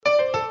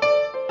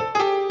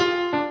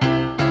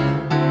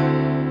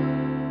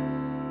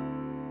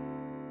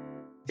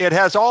It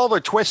has all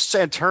the twists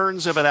and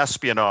turns of an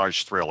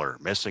espionage thriller: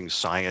 missing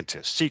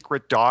scientists,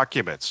 secret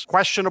documents,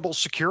 questionable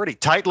security,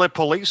 tight-lipped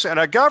police, and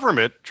a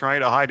government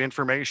trying to hide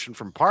information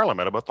from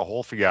Parliament about the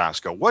whole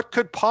fiasco. What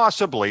could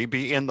possibly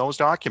be in those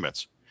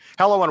documents?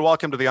 Hello and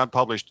welcome to the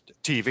Unpublished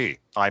TV.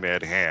 I'm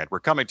Ed Hand. We're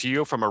coming to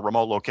you from a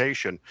remote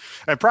location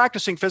and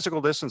practicing physical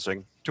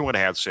distancing to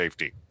enhance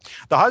safety.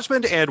 The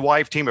husband and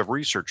wife team of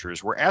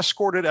researchers were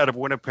escorted out of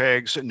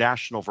Winnipeg's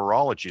National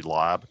Virology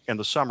Lab in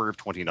the summer of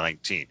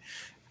 2019.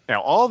 Now,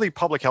 all the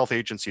Public Health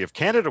Agency of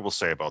Canada will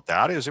say about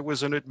that is it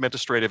was an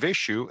administrative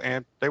issue,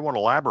 and they won't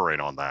elaborate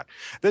on that.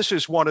 This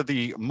is one of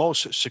the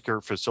most secure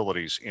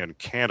facilities in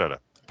Canada.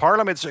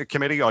 Parliament's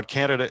Committee on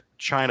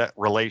Canada-China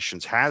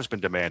Relations has been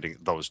demanding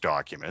those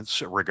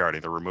documents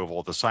regarding the removal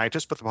of the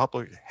scientists, but the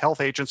Public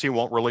Health Agency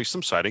won't release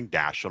them, citing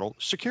national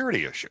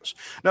security issues.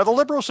 Now, the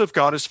Liberals have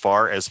gone as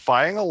far as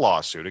filing a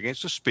lawsuit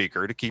against the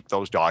Speaker to keep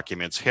those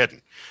documents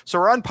hidden. So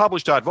our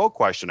unpublished.vote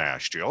question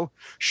asked you,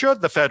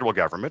 should the federal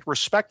government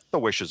respect the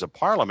wishes of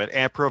Parliament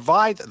and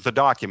provide the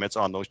documents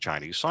on those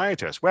Chinese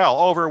scientists? Well,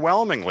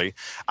 overwhelmingly,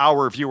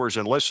 our viewers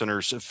and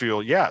listeners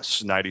feel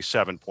yes.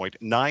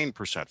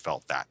 97.9%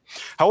 felt that.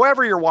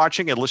 However you're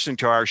watching and listening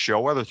to our show,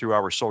 whether through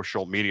our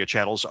social media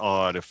channels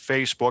on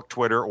Facebook,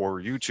 Twitter, or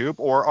YouTube,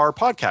 or our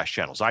podcast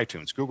channels,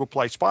 iTunes, Google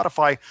Play,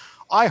 Spotify,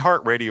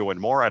 iHeartRadio, and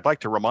more, I'd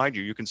like to remind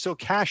you, you can still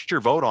cast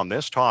your vote on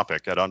this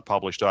topic at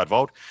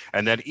unpublished.vote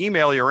and then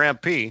email your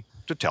MP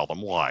to tell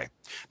them why.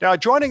 Now,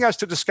 joining us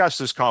to discuss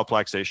this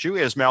complex issue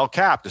is Mel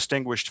Kapp,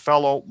 Distinguished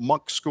Fellow,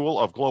 Munk School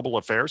of Global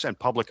Affairs and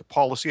Public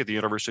Policy at the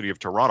University of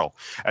Toronto,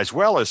 as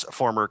well as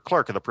former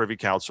clerk of the Privy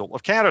Council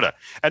of Canada.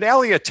 And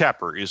Elliot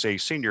Tepper is a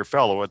Senior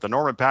Fellow at the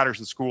Norman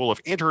Paterson School of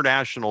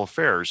International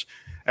Affairs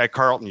at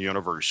Carleton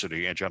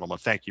University. And gentlemen,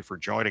 thank you for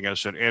joining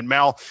us. And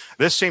Mel,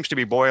 this seems to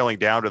be boiling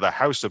down to the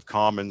House of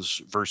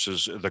Commons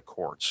versus the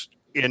courts.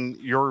 In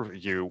your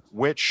view,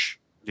 which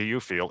do you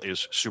feel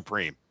is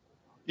supreme?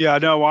 Yeah,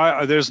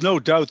 no, there's no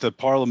doubt that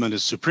Parliament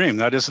is supreme.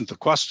 That isn't the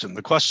question.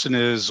 The question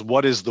is,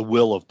 what is the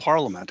will of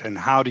Parliament and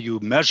how do you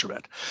measure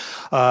it?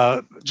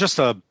 Just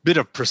a bit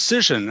of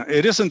precision.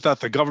 It isn't that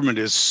the government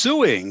is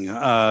suing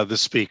the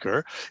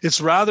Speaker. It's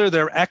rather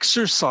they're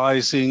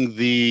exercising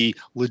the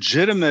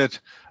legitimate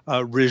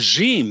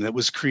regime that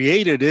was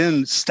created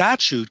in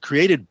statute,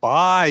 created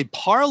by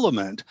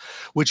Parliament,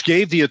 which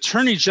gave the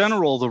Attorney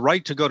General the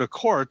right to go to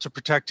court to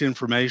protect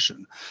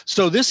information.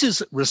 So this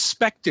is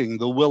respecting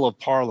the will of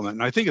Parliament.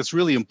 And I think it's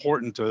really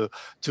important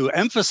to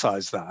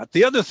emphasize that.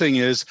 The other thing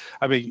is,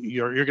 I mean,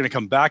 you're going to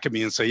come back at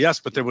me and say, yes,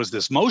 but there was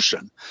this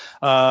motion.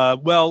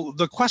 Well,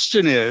 the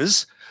question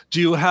is, do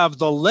you have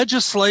the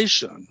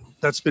legislation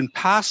that's been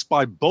passed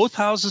by both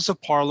houses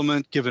of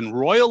Parliament, given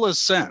royal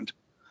assent,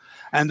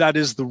 and that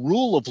is the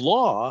rule of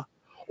law,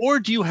 or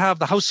do you have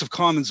the House of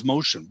Commons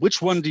motion?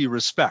 Which one do you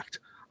respect?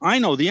 I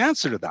know the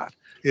answer to that.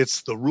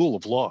 It's the rule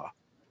of law.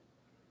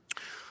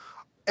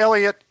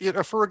 Elliot,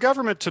 for a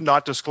government to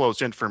not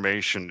disclose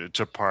information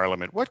to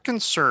Parliament, what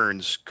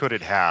concerns could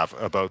it have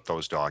about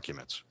those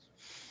documents?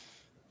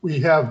 We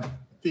have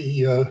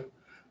the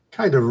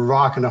kind of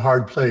rock in a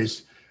hard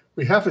place.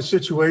 We have a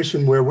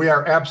situation where we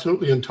are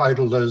absolutely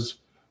entitled as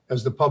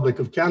the public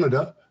of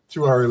Canada,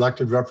 through our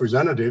elected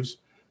representatives,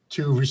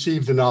 to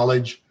receive the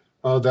knowledge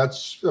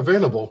that's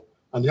available.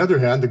 On the other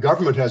hand, the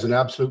government has an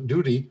absolute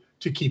duty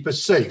to keep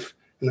us safe.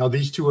 Now,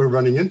 these two are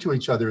running into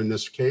each other in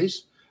this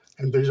case,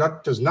 and there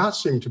does not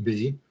seem to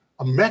be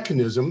a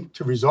mechanism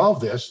to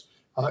resolve this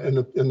in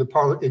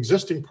the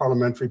existing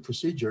parliamentary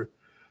procedure.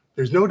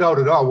 There's no doubt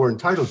at all we're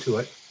entitled to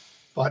it,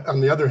 but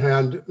on the other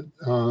hand,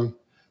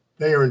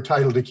 they are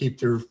entitled to keep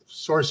their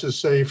sources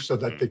safe so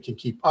that they can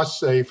keep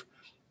us safe.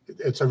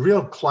 It's a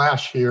real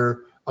clash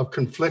here of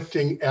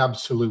conflicting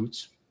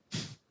absolutes.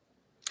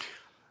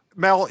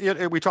 Mel,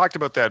 we talked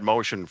about that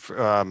motion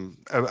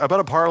about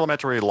a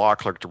parliamentary law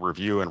clerk to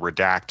review and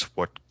redact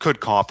what could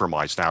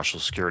compromise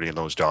national security in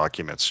those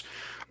documents.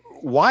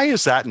 Why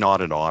is that not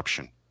an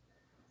option?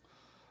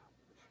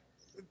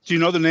 Do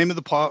you know the name of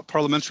the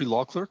parliamentary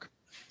law clerk?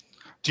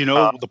 Do you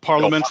know the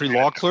parliamentary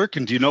law clerk,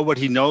 and do you know what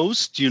he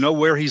knows? Do you know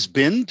where he's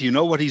been? Do you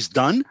know what he's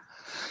done?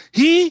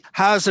 He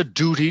has a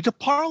duty to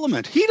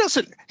Parliament. He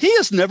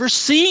has never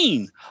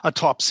seen a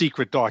top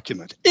secret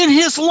document in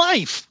his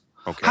life.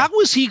 Okay. How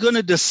is he going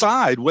to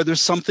decide whether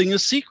something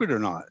is secret or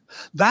not?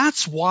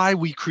 That's why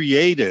we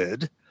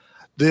created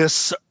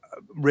this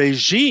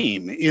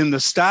regime in the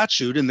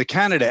statute, in the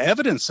Canada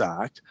Evidence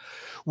Act,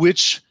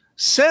 which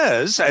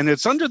says, and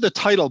it's under the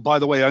title, by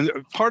the way,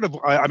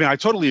 I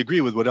totally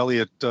agree with what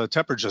Elliot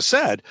Tepper just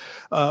said,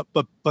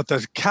 but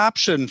the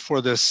caption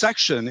for this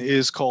section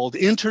is called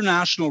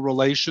International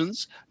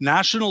Relations,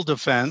 National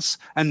Defense,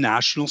 and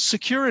National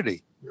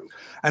Security.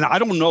 And I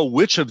don't know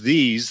which of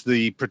these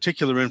the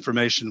particular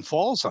information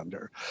falls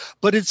under,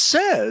 but it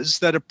says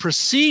that a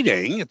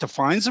proceeding, it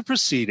defines a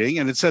proceeding,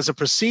 and it says a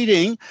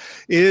proceeding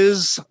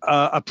is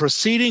a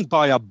proceeding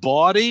by a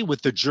body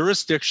with the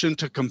jurisdiction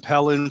to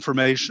compel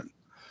information.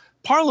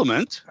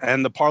 Parliament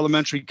and the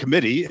Parliamentary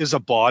Committee is a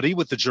body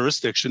with the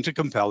jurisdiction to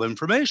compel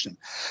information.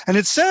 And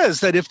it says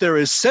that if there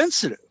is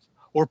sensitive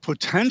or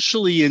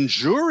potentially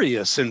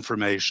injurious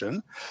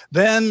information,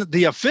 then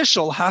the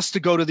official has to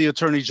go to the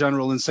Attorney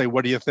General and say,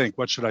 what do you think?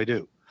 What should I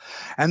do?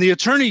 And the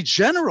Attorney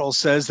General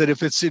says that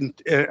if it's in,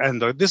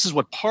 and this is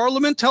what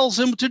Parliament tells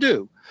him to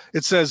do,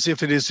 it says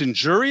if it is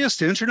injurious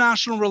to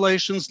international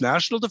relations,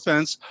 national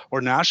defense, or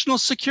national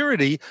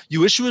security,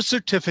 you issue a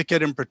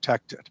certificate and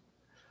protect it.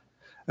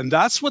 And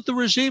that's what the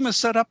regime is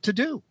set up to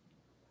do.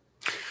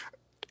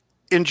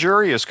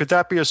 Injurious, could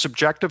that be a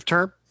subjective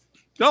term?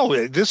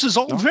 No, this is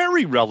all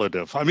very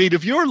relative. I mean,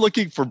 if you're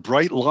looking for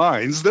bright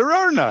lines, there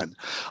are none.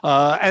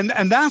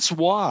 And that's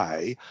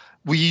why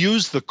we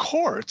use the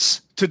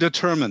courts to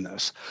determine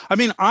this. I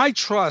mean, I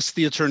trust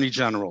the Attorney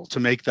General to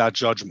make that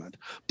judgment.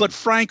 But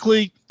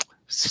frankly,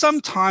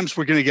 sometimes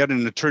we're going to get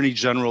an Attorney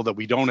General that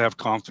we don't have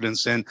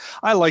confidence in.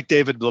 I like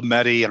David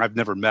Lametti. I've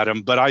never met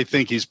him, but I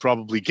think he's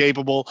probably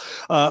capable.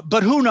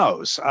 But who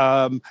knows?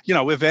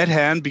 If Ed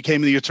Hand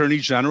became the Attorney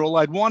General,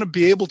 I'd want to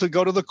be able to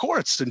go to the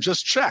courts and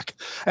just check.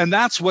 And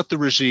that's what the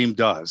regime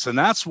does. And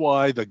that's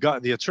why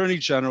the Attorney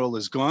General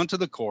has gone to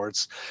the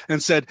courts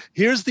and said,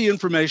 here's the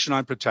information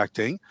I'm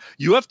protecting.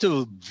 You have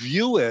to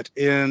view it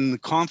in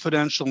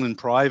confidential and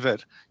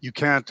private. You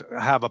can't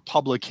have a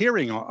public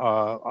hearing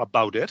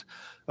about it.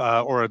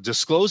 Or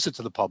disclose it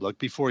to the public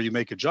before you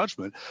make a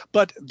judgment,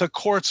 but the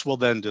courts will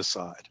then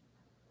decide.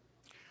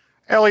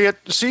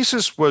 Elliot,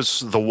 CSIS was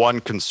the one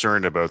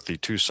concerned about the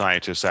two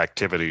scientists'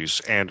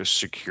 activities and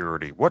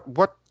security.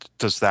 What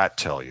does that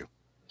tell you?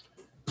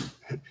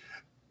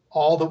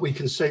 All that we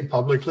can say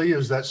publicly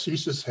is that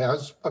CSIS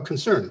has a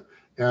concern,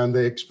 and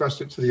they expressed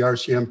it to the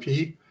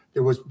RCMP.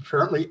 There was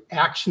apparently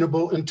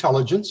actionable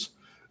intelligence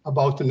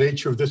about the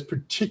nature of this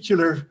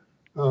particular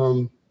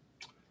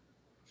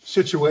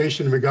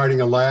situation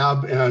regarding a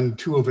lab and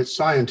two of its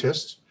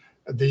scientists.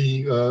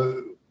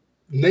 The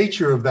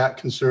nature of that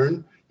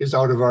concern is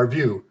out of our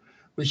view.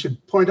 We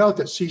should point out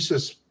that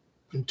CSIS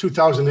in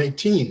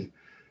 2018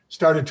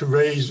 started to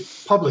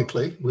raise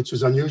publicly, which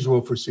is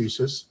unusual for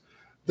CSIS,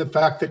 the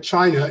fact that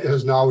China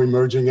is now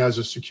emerging as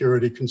a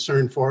security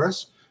concern for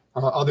us.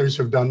 Others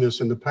have done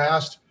this in the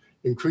past,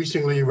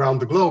 increasingly around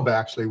the globe,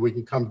 actually. We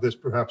can come to this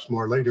perhaps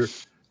more later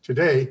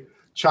today.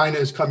 China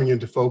is coming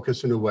into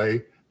focus in a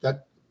way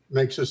that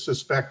makes us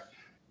suspect,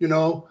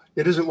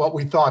 it isn't what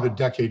we thought a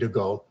decade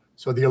ago.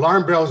 So the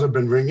alarm bells have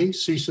been ringing.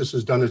 CSIS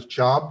has done its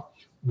job.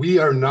 We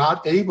are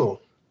not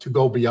able to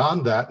go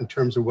beyond that in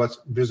terms of what's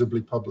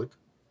visibly public.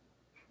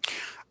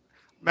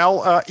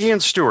 Mel, Ian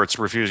Stewart's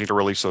refusing to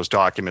release those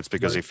documents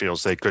because he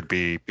feels they could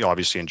be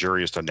obviously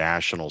injurious to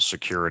national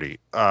security.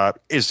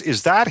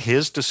 Is that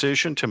his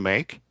decision to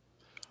make?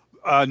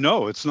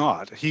 No, it's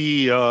not.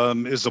 He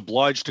is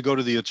obliged to go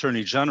to the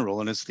Attorney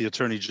General, and it's the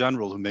Attorney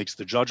General who makes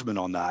the judgment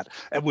on that,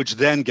 which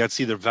then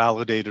gets either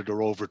validated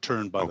or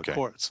overturned by the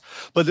courts.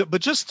 But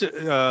just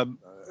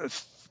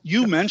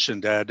you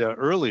mentioned, Ed,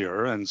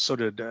 earlier, and so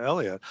did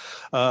Elliot,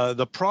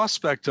 the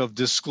prospect of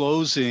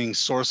disclosing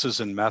sources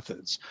and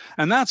methods.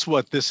 And that's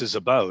what this is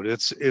about.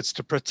 It's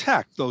to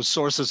protect those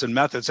sources and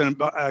methods.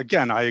 And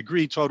again, I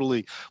agree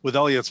totally with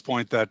Elliot's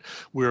point that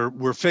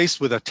we're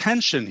faced with a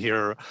tension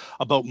here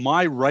about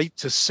my right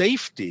to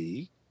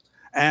safety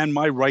and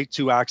my right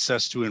to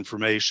access to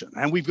information.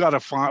 And we've got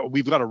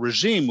a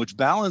regime which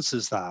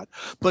balances that.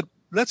 But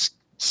let's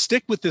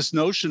stick with this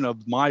notion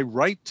of my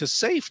right to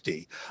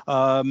safety.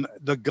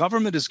 The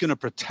government is going to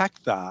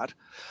protect that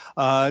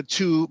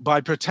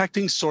by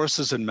protecting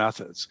sources and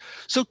methods.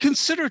 So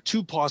consider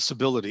two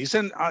possibilities,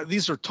 and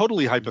these are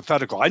totally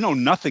hypothetical. I know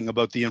nothing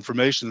about the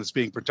information that's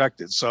being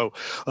protected, so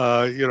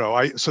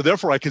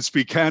therefore I can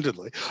speak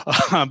candidly.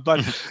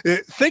 But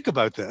think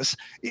about this: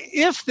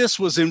 if this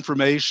was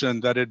information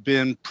that had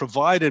been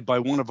provided by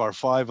one of our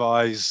Five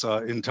Eyes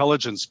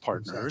intelligence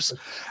partners,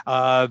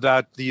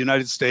 that the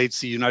United States,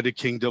 the United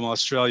Kingdom,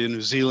 Australia,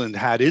 New Zealand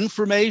had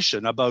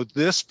information about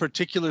this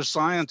particular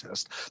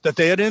scientist that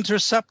they had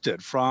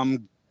intercepted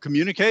from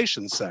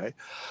communications, say,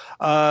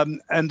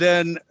 and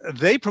then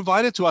they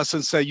provide it to us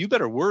and say, you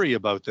better worry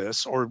about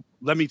this, or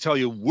let me tell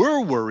you,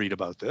 we're worried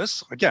about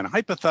this. Again,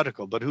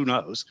 hypothetical, but who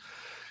knows?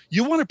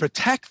 You want to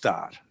protect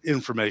that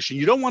information.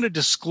 You don't want to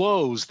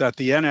disclose that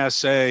the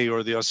NSA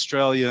or the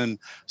Australian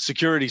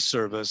Security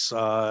Service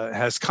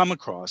has come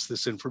across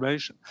this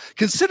information.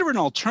 Consider an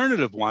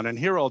alternative one, and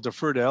here I'll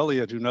defer to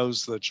Elliot, who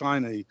knows the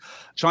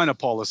China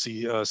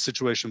policy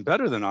situation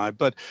better than I,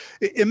 but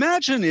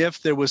imagine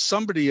if there was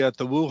somebody at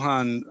the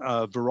Wuhan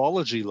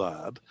virology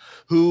lab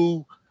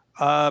who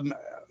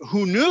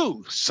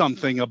knew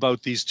something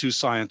about these two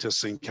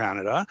scientists in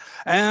Canada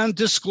and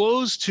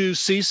disclosed to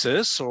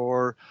CSIS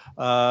or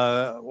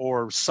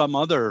some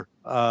other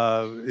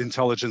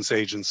intelligence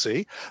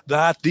agency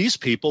that these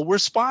people were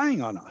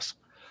spying on us.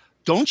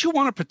 Don't you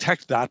want to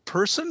protect that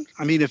person?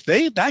 I mean, if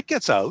that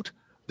gets out,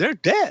 they're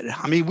dead.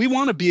 I mean, we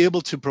want to be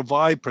able to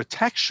provide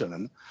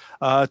protection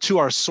to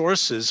our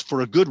sources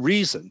for a good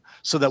reason,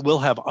 so that we'll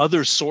have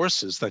other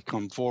sources that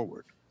come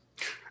forward.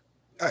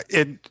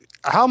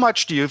 How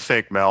much do you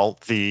think, Mel,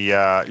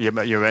 you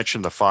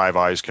mentioned the Five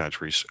Eyes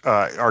countries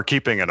are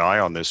keeping an eye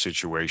on this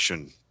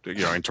situation,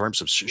 in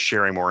terms of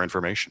sharing more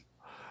information?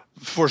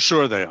 For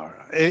sure they are.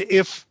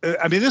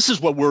 I mean, this is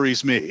what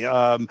worries me.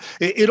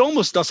 It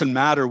almost doesn't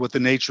matter what the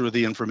nature of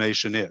the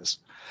information is.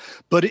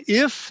 But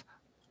if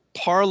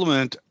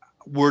Parliament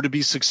were to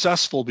be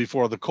successful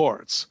before the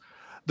courts,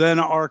 then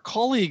our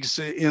colleagues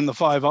in the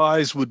Five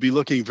Eyes would be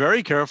looking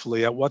very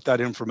carefully at what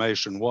that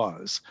information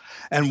was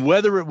and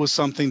whether it was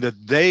something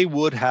that they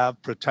would have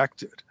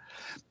protected,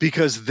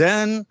 because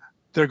then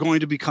they're going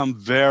to become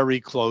very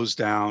closed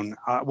down.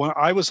 When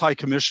I was High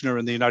Commissioner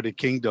in the United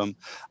Kingdom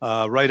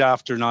right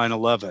after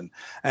 9/11,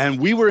 and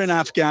we were in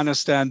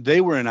Afghanistan, they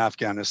were in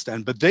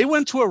Afghanistan, but they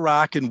went to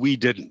Iraq and we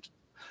didn't.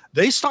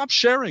 They stopped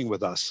sharing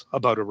with us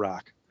about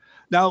Iraq.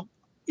 Now,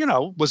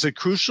 was it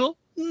crucial?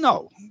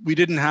 No, we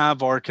didn't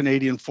have our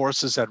Canadian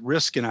forces at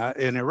risk in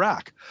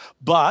Iraq.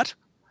 But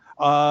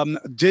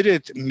did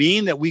it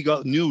mean that we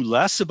knew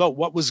less about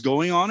what was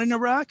going on in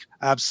Iraq?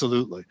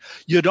 Absolutely.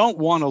 You don't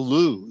want to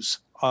lose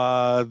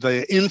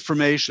the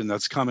information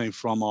that's coming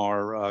from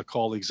our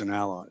colleagues and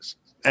allies.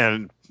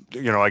 And,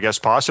 I guess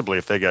possibly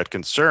if they get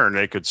concerned,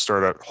 they could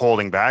start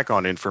holding back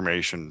on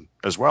information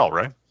as well,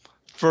 right?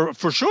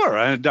 For sure.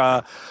 And,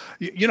 I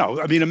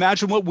mean,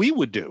 imagine what we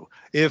would do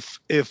if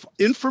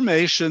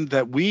information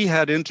that we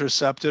had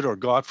intercepted or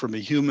got from a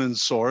human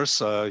source,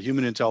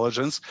 human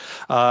intelligence,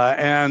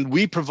 and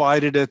we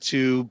provided it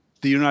to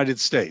the United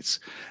States,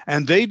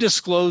 and they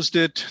disclosed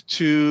it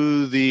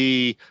to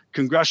the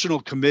Congressional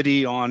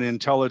Committee on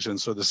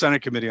Intelligence or the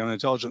Senate Committee on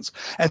Intelligence,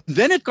 and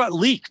then it got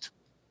leaked.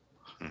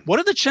 What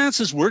are the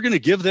chances we're going to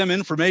give them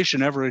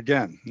information ever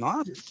again?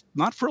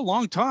 Not for a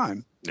long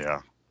time.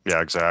 Yeah,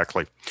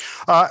 exactly.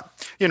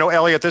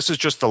 Elliot, this is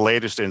just the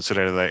latest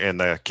incident in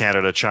the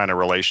Canada-China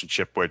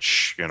relationship,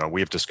 which,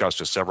 we've discussed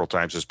this several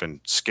times, has been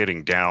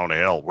skidding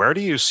downhill. Where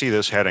do you see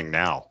this heading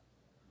now?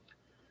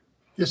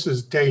 This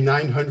is day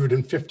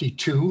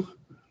 952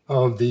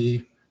 of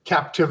the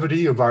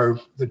captivity of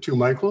the two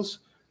Michaels,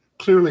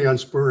 clearly on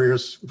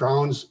spurious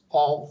grounds,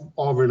 all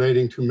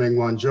relating to Meng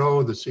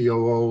Wanzhou, the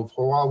COO of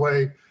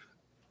Huawei,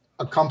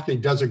 a company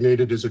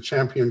designated as a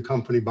champion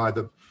company by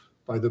the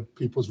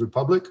People's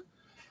Republic.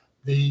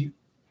 The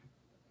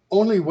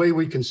only way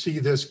we can see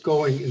this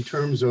going in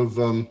terms of,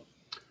 to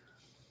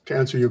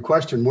answer your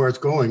question, where it's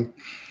going,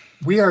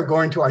 we are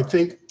going to, I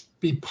think,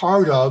 be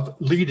part of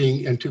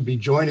leading and to be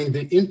joining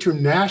the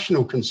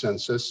international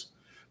consensus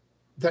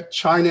that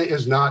China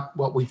is not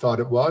what we thought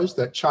it was,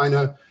 that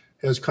China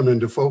has come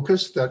into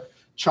focus, that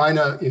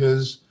China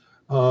is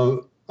a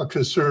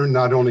concern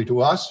not only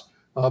to us,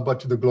 but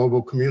to the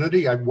global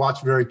community. I've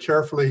watched very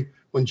carefully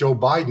when Joe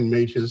Biden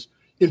made his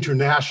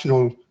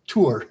international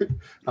tour.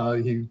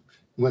 He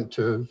went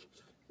to,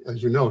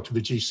 as you know, to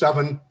the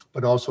G7,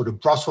 but also to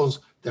Brussels,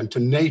 then to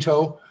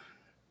NATO.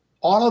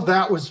 All of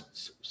that was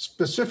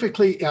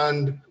specifically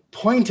and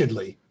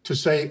pointedly to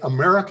say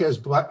America is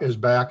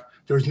back.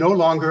 There's no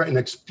longer an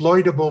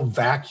exploitable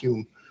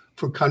vacuum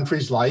for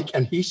countries like,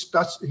 and he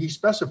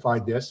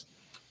specified this.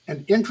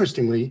 And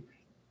interestingly,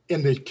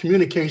 in the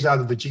communiques out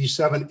of the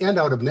G7 and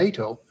out of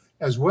NATO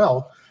as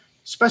well,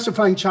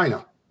 specifying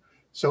China.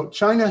 So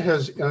China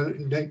has,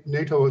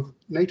 NATO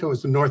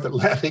is the North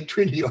Atlantic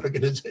Treaty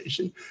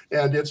Organization,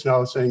 and it's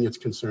now saying it's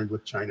concerned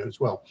with China as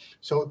well.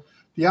 So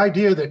the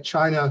idea that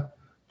China,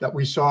 that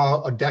we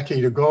saw a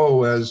decade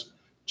ago as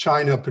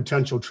China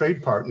potential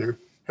trade partner,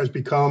 has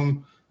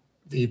become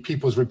the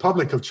People's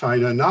Republic of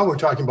China. Now we're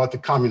talking about the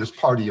Communist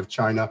Party of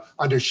China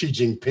under Xi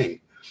Jinping.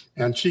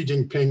 And Xi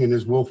Jinping and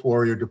his wolf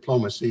warrior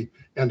diplomacy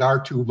and our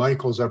two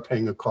Michaels are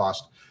paying a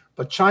cost.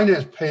 But China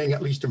is paying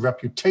at least a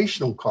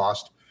reputational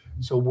cost.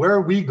 So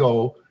where we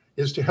go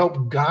is to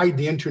help guide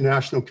the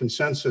international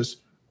consensus,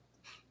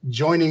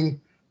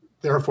 joining,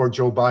 therefore,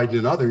 Joe Biden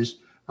and others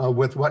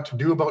with what to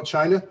do about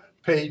China,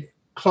 pay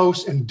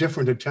close and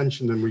different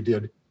attention than we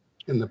did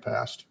in the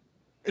past.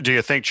 Do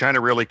you think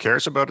China really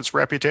cares about its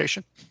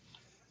reputation?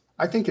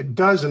 I think it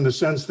does, in the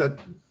sense that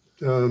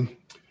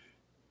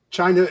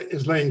China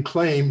is laying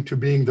claim to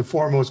being the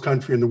foremost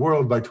country in the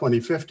world by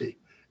 2050.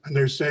 And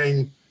they're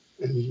saying,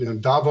 in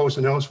Davos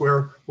and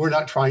elsewhere, we're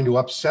not trying to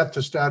upset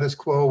the status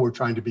quo, we're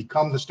trying to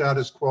become the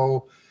status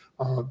quo.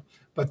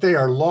 But they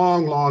are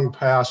long, long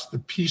past the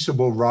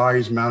peaceable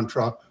rise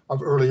mantra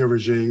of earlier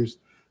regimes.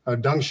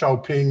 Deng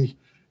Xiaoping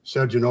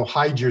said,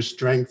 hide your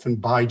strength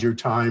and bide your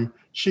time.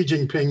 Xi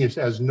Jinping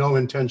has no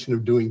intention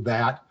of doing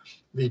that.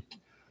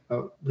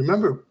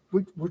 Remember,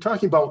 we're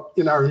talking about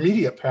in our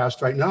immediate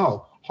past right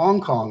now,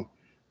 Hong Kong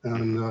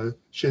and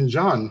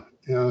Xinjiang,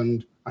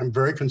 and I'm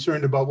very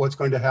concerned about what's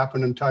going to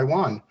happen in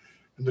Taiwan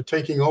and the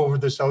taking over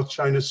the South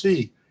China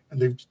Sea and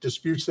the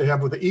disputes they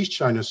have with the East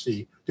China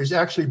Sea. There's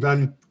actually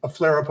been a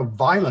flare-up of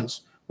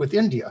violence with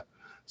India.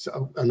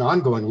 So an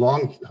ongoing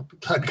long,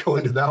 I'd go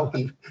into that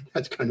one,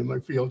 that's kind of my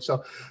field.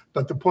 So,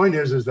 but the point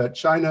is that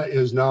China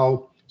is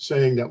now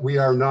saying that we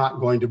are not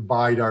going to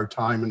bide our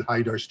time and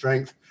hide our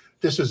strength.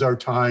 This is our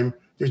time.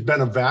 There's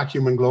been a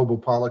vacuum in global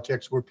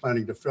politics. We're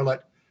planning to fill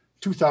it.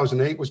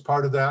 2008 was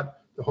part of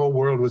that. The whole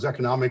world was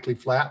economically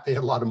flat. They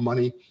had a lot of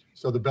money.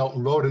 So the Belt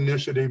and Road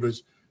Initiative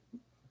is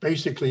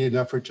basically an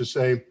effort to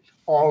say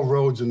all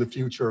roads in the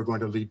future are going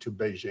to lead to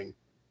Beijing.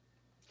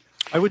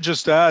 I would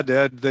just add,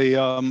 Ed,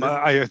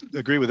 I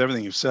agree with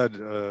everything you've said,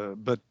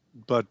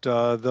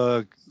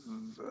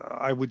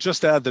 I would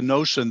just add the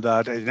notion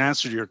that, in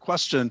answer to your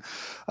question,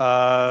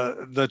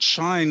 the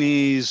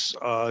Chinese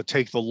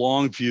take the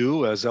long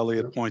view, as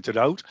Elliot pointed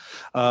out,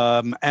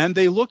 and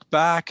they look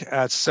back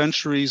at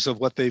centuries of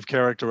what they've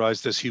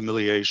characterized as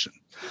humiliation.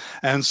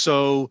 And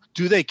so,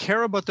 do they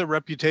care about their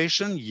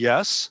reputation?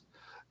 Yes.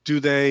 Do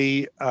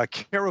they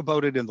care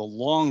about it in the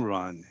long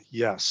run?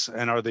 Yes.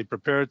 And are they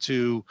prepared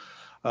to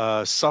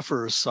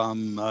suffer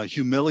some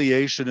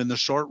humiliation in the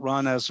short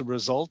run as a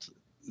result?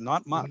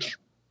 Not much.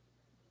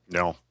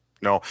 No.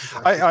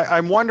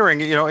 I'm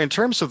wondering, in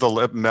terms of the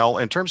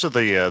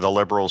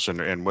Liberals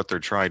and what they're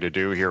trying to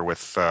do here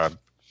with the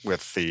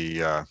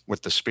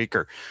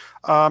speaker,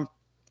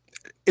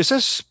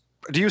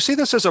 do you see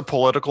this as a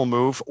political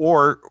move,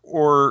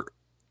 or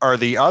are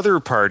the other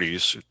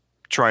parties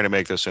trying to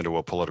make this into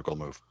a political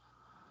move?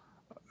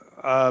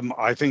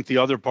 I think the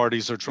other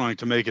parties are trying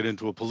to make it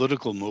into a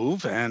political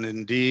move, and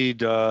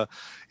indeed,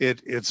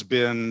 it's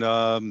been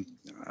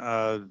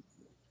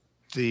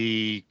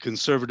the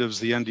Conservatives,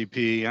 the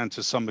NDP, and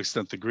to some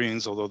extent the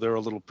Greens, although they're a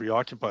little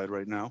preoccupied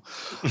right now,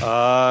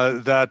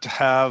 that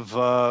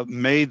have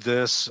made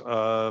this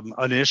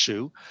an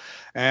issue.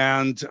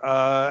 And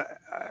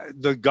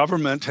the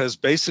government has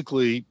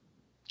basically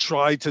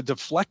tried to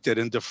deflect it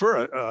and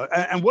defer it.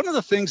 And one of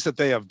the things that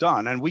they have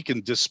done, and we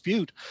can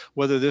dispute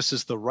whether this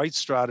is the right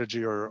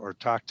strategy or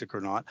tactic or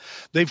not,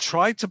 they've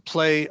tried to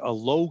play a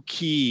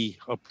low-key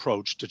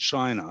approach to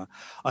China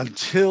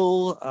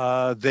until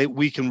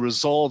we can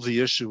resolve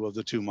the issue of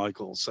the two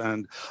Michaels.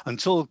 And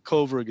until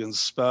Kovrig and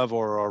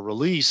Spavor are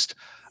released,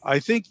 I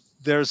think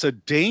there's a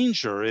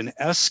danger in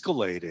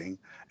escalating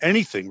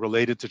anything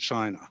related to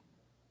China.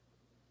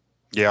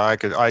 Yeah,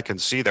 I can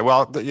see that.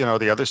 Well,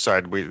 the other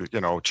side,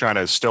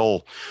 China is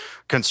still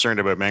concerned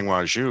about Meng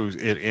Wanzhou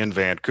in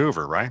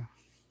Vancouver, right?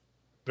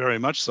 Very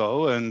much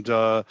so, and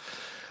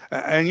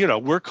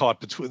we're caught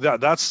between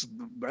that. That's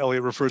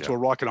Elliot referred to a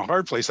rock and a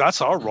hard place.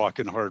 That's our rock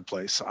and hard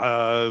place,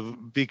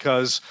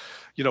 because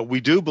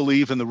we do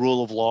believe in the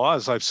rule of law,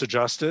 as I've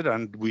suggested,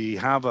 and we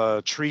have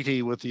a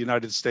treaty with the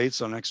United States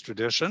on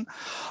extradition.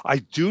 I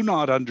do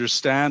not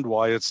understand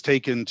why it's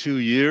taken 2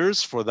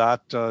 years for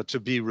that to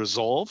be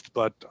resolved,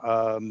 but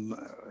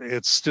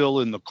it's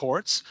still in the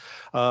courts.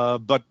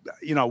 But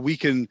we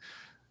can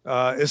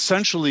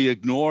essentially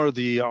ignore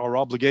our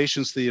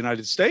obligations to the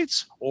United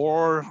States,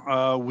 or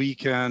we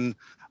can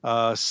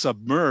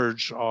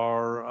submerge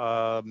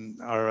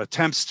our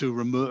attempts to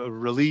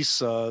release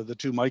the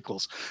two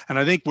Michaels. And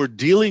I think we're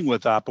dealing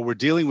with that, but we're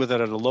dealing with it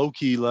at a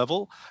low-key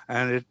level,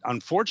 and it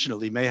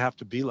unfortunately may have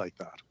to be like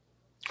that.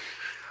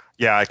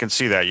 Yeah, I can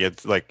see that. You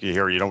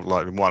don't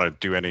want to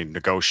do any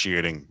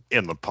negotiating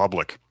in the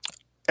public.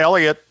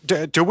 Elliot,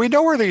 do we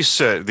know where these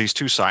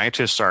two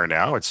scientists are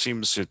now? It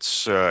seems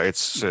it's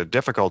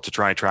difficult to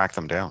try and track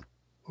them down.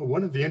 Well,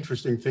 one of the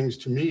interesting things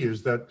to me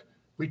is that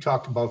we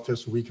talked about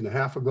this a week and a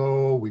half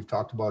ago. We've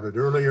talked about it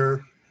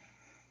earlier.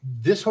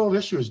 This whole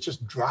issue has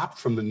just dropped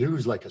from the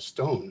news like a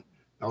stone.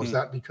 Now, is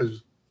that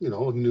because,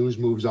 news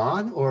moves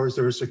on, or is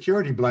there a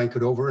security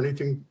blanket over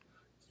anything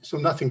so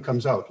nothing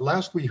comes out?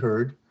 Last we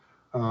heard,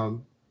 a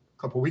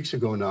couple of weeks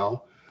ago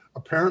now,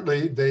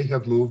 apparently they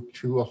have moved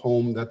to a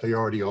home that they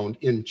already owned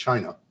in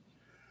China.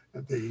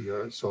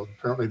 So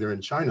apparently they're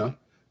in China,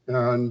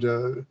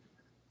 and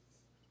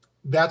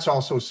that's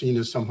also seen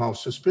as somehow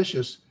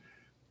suspicious.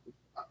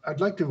 I'd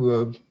like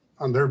to,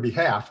 on their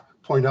behalf,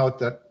 point out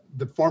that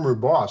the former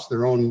boss,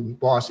 their own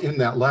boss in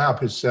that lab,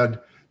 has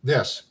said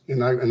this,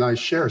 and I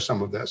share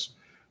some of this.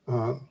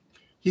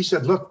 He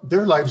said, look,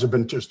 their lives have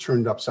been just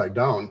turned upside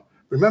down.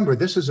 Remember,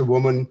 this is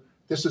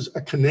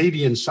a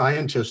Canadian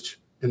scientist,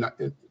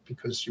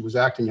 because she was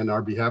acting on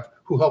our behalf,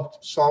 who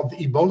helped solve the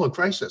Ebola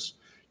crisis.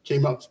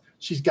 Came out,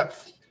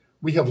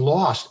 we have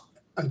lost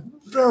a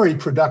very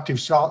productive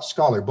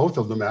scholar, both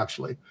of them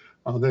actually.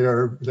 They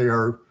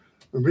are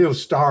real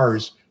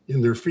stars in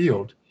their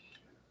field.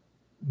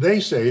 They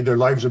say their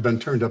lives have been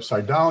turned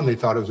upside down. They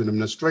thought it was an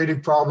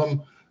administrative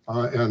problem,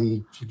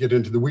 and to get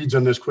into the weeds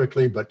on this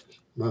quickly, but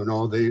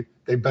they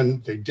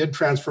did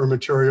transfer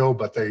material,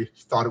 but they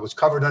thought it was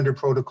covered under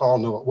protocol.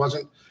 No, it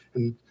wasn't.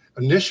 And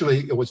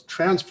initially, it was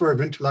transfer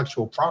of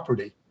intellectual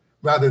property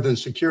rather than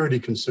security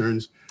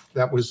concerns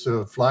that was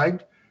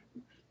flagged.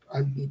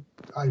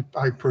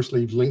 I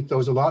personally linked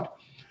those a lot,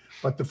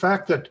 but the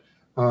fact that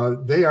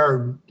they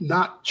are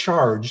not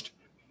charged,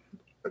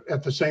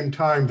 at the same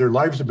time their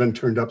lives have been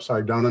turned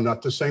upside down, and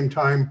at the same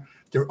time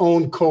their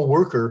own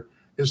co-worker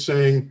is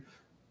saying,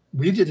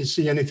 we didn't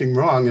see anything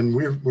wrong, and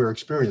we're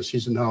experienced.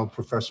 He's now a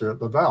professor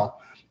at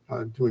Laval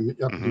doing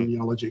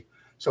epidemiology.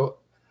 So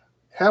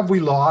have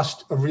we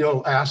lost a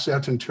real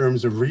asset in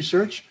terms of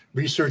research?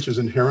 Research is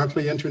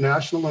inherently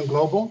international and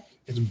global.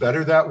 It's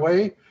better that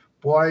way,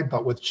 boy.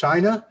 But with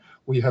China,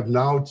 we have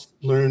now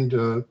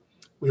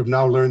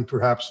learned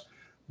perhaps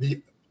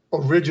the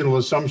original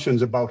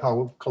assumptions about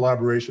how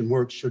collaboration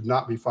works should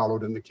not be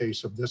followed in the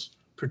case of this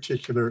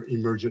particular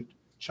emergent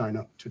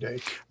China today.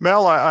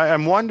 Mel,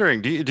 I'm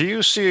wondering, do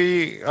you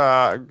see,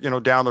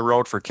 down the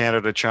road for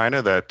Canada,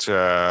 China, that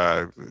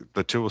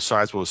the two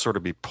sides will sort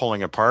of be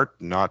pulling apart,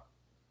 not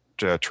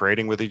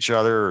trading with each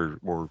other,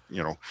 or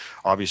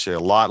obviously a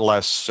lot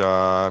less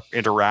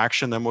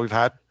interaction than we've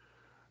had?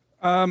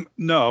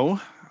 No,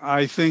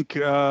 I think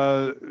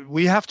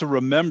we have to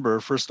remember,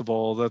 first of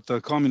all, that the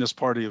Communist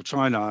Party of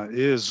China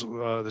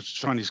the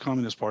Chinese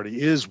Communist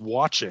Party is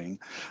watching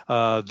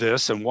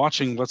this and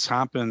watching what's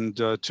happened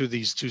to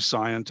these two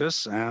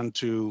scientists and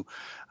to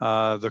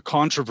the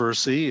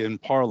controversy in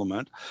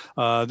Parliament.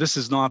 This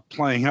is not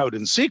playing out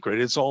in secret.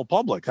 It's all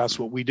public. That's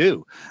what we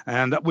do,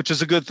 and which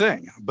is a good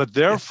thing. But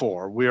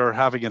therefore, we are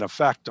having an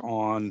effect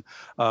on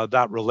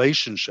that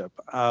relationship.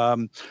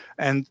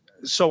 And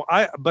so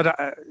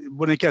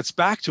when it gets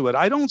back to it,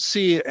 I don't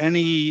see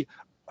any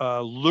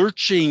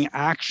lurching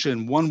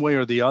action one way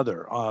or the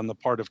other on the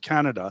part of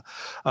Canada,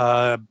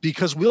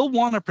 because we'll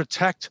want to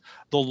protect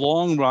the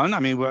long run. I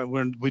mean,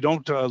 we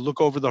don't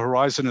look over the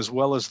horizon as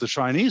well as the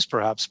Chinese,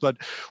 perhaps, but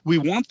we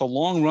want the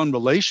long run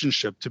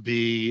relationship to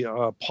be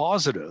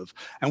positive,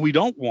 and we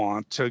don't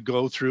want to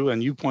go through.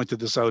 And you pointed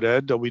this out,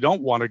 Ed. We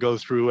don't want to go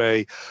through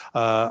a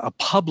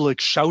public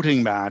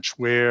shouting match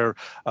where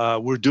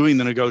we're doing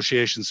the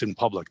negotiations in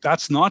public.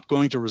 That's not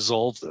going to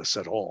resolve this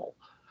at all.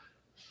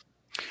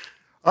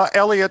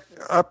 Elliot,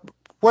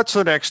 what's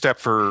the next step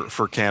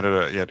for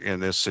Canada in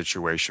this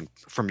situation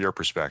from your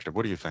perspective?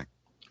 What do you think?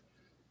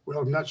 Well,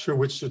 I'm not sure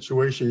which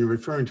situation you're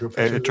referring to. If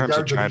it's in terms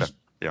of China,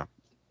 yeah.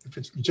 If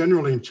it's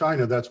generally in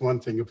China, that's one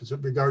thing. If it's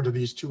in regard to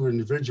these two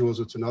individuals,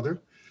 it's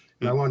another.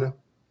 And I want to,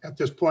 at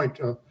this point,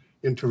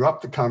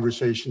 interrupt the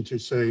conversation to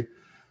say,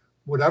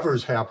 whatever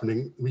is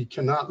happening, we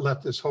cannot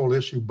let this whole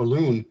issue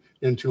balloon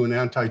into an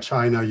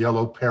anti-China,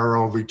 yellow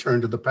peril, return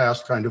to the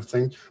past kind of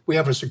thing. We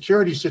have a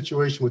security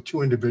situation with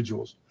two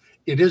individuals.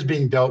 It is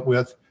being dealt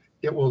with.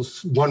 It will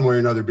one way or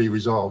another be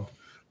resolved.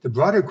 The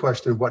broader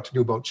question of what to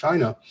do about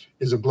China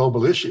is a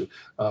global issue.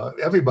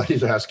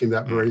 Everybody's asking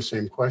that very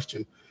same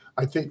question.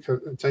 I think,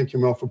 thank you,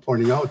 Mel, for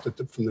pointing out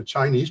that from the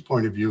Chinese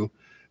point of view,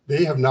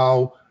 they have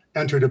now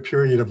entered a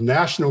period of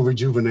national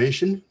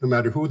rejuvenation, no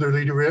matter who their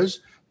leader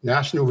is,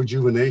 national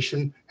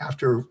rejuvenation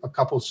after a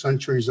couple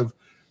centuries of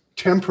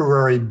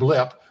temporary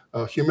blip,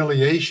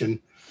 humiliation.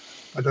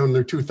 But on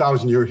their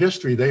 2,000-year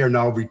history, they are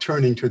now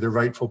returning to their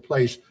rightful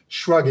place,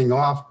 shrugging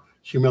off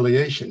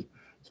humiliation.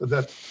 So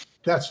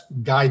that's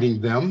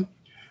guiding them.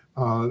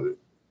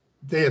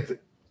 They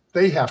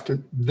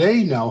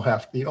now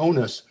have the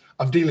onus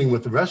of dealing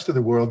with the rest of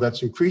the world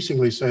that's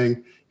increasingly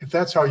saying, if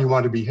that's how you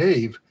want to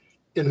behave,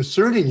 in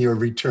asserting your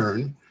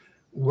return,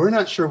 we're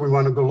not sure we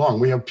want to go along.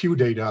 We have Pew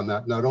data on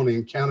that. Not only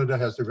in Canada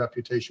has their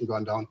reputation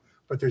gone down,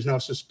 but there's now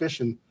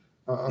suspicion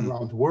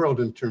around the world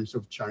in terms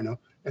of China.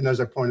 And as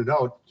I pointed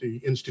out, the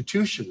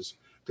institutions,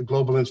 the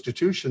global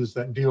institutions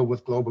that deal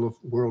with global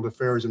world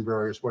affairs in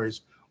various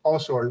ways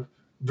also are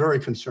very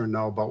concerned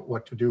now about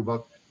what to do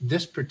about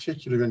this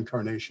particular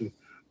incarnation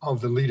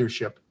of the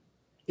leadership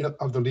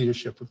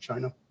of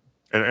China.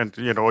 And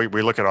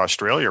we look at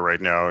Australia right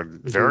now,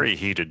 very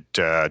heated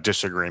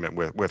disagreement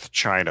with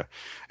China,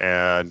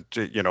 and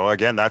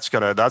again, that's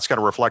gonna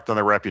reflect on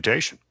their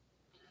reputation.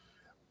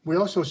 We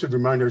also should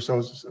remind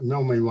ourselves,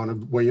 Mel may want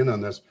to weigh in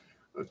on this,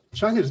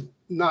 China is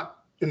not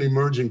an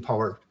emerging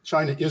power.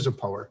 China is a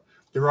power.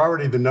 They're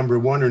already the number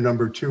one or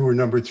number two or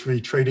number three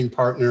trading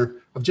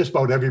partner of just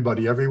about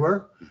everybody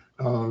everywhere.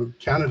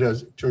 Canada,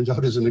 as it turns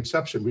out, is an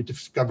exception. We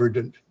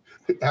discovered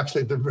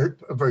actually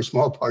a very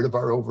small part of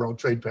our overall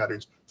trade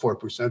patterns,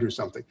 4% or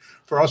something.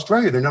 For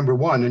Australia, they're number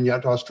one, and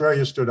yet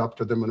Australia stood up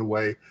to them in a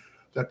way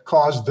that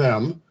caused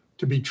them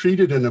to be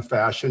treated in a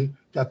fashion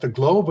that the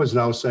globe is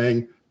now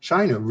saying,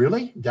 China,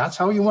 really? That's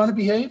how you want to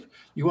behave?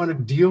 You want to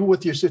deal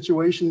with your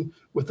situation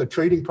with a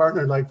trading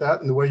partner like that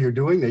and the way you're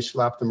doing? They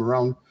slap them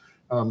around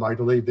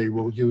mightily. They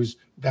will use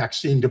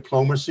vaccine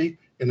diplomacy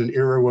in an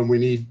era when we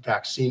need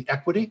vaccine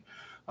equity.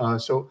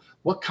 So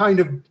what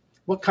kind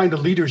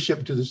of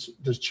leadership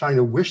does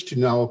China wish to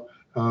now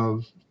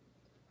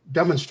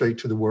demonstrate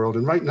to the world?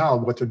 And right now,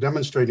 what they're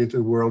demonstrating to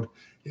the world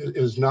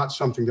is not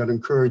something that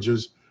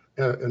encourages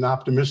an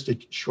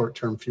optimistic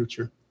short-term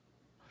future.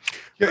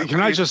 Yeah,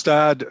 can I just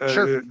add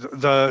Sure.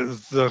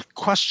 the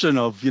question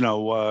of,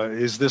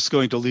 is this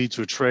going to lead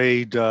to a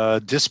trade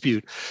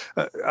dispute?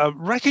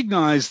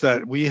 Recognize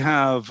that we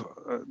have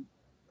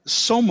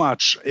so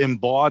much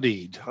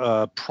embodied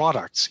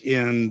products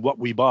in what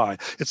we buy.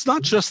 It's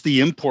not just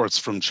the imports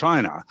from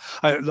China.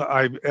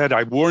 Ed,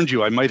 I warned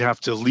you I might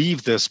have to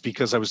leave this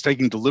because I was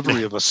taking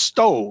delivery of a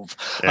stove.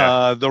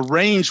 Yeah. The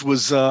range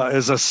was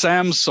as a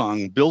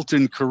Samsung built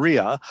in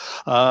Korea,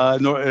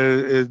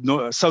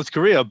 South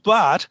Korea,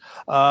 but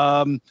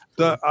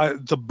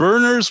the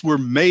burners were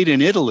made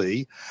in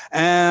Italy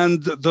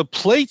and the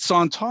plates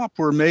on top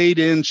were made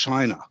in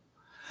China.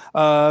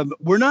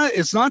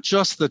 It's not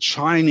just the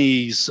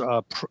Chinese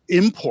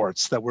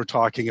imports that we're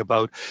talking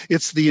about.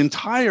 It's the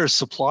entire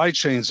supply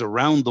chains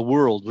around the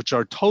world, which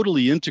are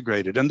totally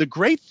integrated. And the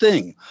great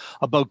thing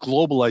about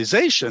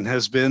globalization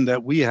has been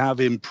that we have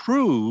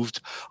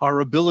improved our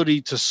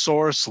ability to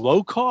source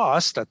low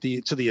cost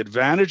to the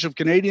advantage of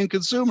Canadian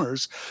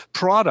consumers,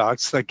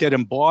 products that get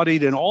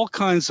embodied in all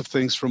kinds of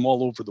things from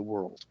all over the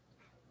world.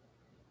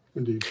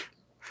 Indeed.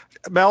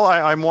 Mel,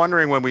 I'm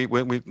wondering when we,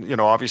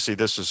 obviously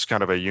this is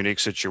kind of a unique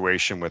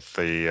situation with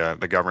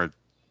the government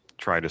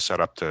trying to set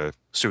up to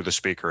sue the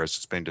speaker, as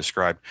it's been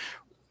described.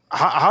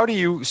 How do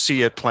you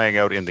see it playing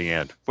out in the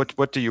end?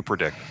 What do you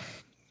predict?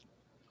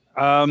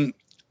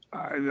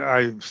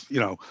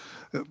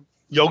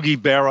 Yogi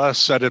Berra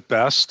said it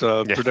best.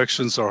 Yeah.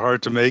 Predictions are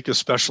hard to make,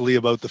 especially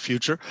about the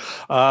future.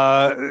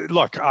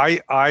 Look,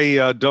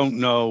 I don't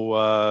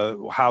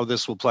know how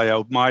this will play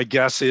out. My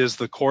guess is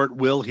the court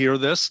will hear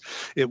this.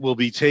 It will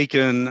be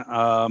taken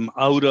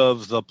out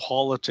of the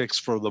politics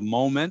for the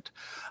moment.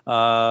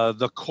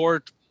 The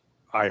court,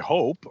 I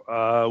hope,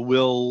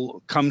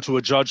 will come to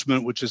a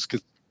judgment which is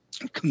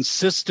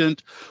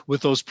consistent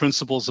with those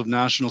principles of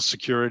national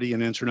security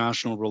and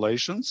international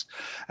relations,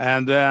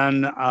 and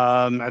then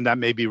and that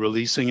may be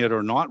releasing it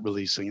or not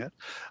releasing it,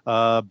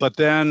 but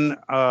then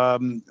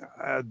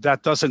that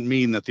doesn't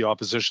mean that the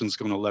opposition is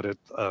going to let it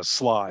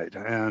slide,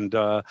 and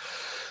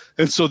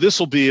so this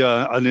will be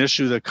an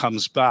issue that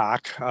comes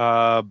back,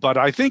 but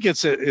I think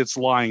it's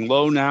lying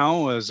low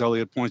now. As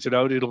Elliot pointed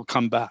out, it'll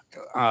come back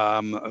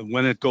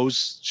when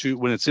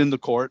it's in the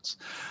courts.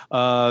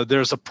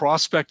 There's a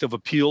prospect of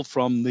appeal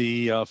from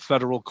the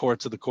federal court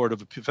to the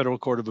Federal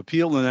Court of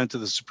Appeal, and then to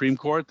the Supreme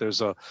Court.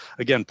 There's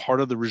again part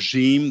of the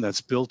regime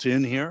that's built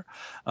in here,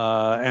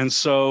 and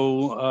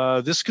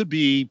so this could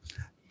be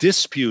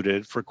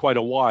disputed for quite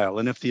a while.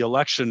 And if the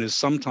election is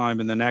sometime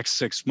in the next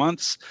 6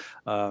 months,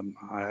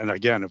 and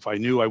again, if I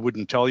knew, I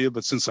wouldn't tell you,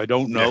 but since I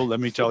don't know, let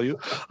me tell you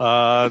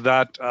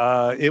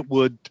that it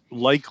would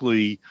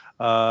likely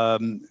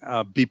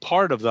be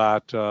part of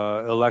that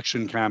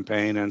election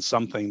campaign and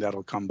something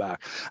that'll come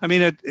back. I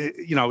mean,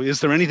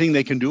 is there anything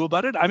they can do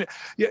about it? I mean,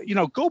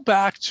 go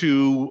back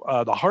to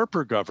the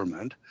Harper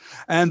government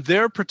and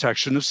their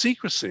protection of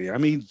secrecy. I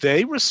mean,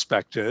 they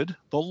respected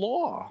the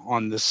law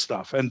on this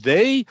stuff, and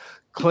they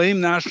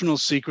claim national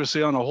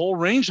secrecy on a whole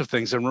range of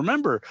things. And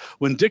remember,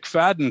 when Dick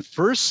Fadden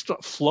first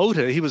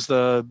floated, he was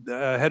the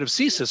head of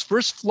CSIS,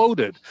 first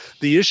floated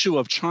the issue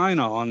of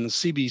China on the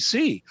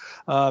CBC.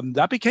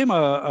 That became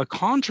a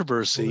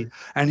controversy,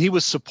 and he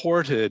was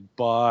supported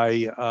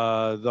by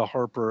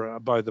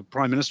the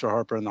Prime Minister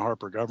Harper and the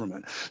Harper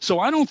government. So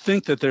I don't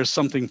think that there's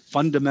something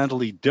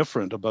fundamentally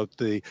different about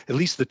at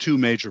least the two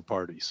major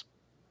parties.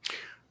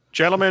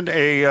 Gentlemen,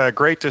 a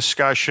great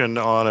discussion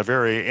on a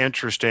very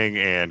interesting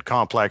and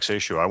complex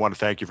issue. I want to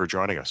thank you for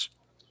joining us.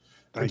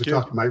 Thank you.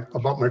 Talk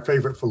about my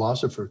favorite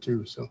philosopher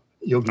too. So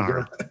Yogi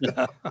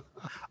Berra.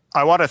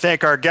 I want to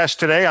thank our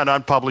guest today on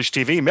Unpublished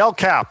TV, Mel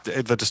Kapp,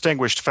 the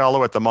Distinguished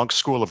Fellow at the Munk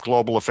School of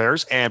Global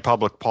Affairs and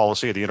Public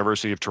Policy at the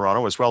University of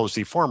Toronto, as well as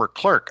the former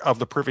Clerk of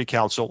the Privy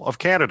Council of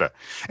Canada.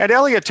 And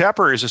Elliot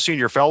Tepper is a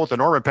Senior Fellow at the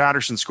Norman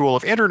Paterson School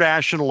of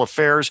International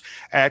Affairs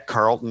at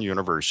Carleton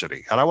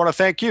University. And I want to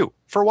thank you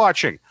for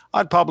watching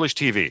Unpublished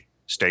TV.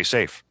 Stay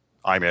safe.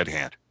 I'm Ed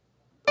Hand.